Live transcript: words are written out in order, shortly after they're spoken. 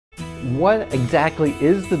what exactly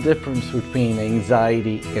is the difference between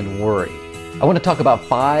anxiety and worry? I want to talk about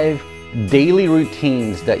 5 daily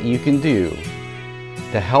routines that you can do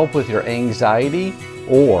to help with your anxiety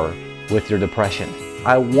or with your depression.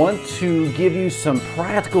 I want to give you some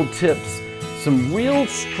practical tips, some real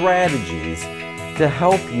strategies to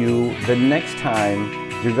help you the next time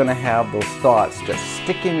you're going to have those thoughts that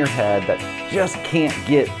stick in your head that just can't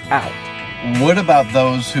get out. What about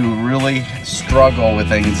those who really struggle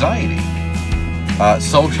with anxiety?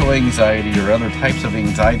 Social anxiety or other types of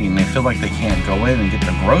anxiety, and they feel like they can't go in and get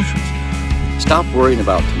their groceries. Stop worrying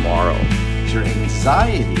about tomorrow. It's your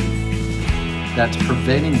anxiety that's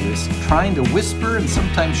preventing you. It's trying to whisper and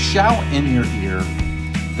sometimes shout in your ear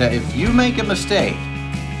that if you make a mistake,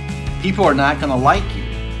 people are not going to like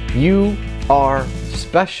you. You are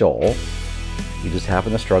special. You just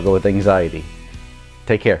happen to struggle with anxiety.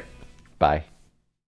 Take care. Bye.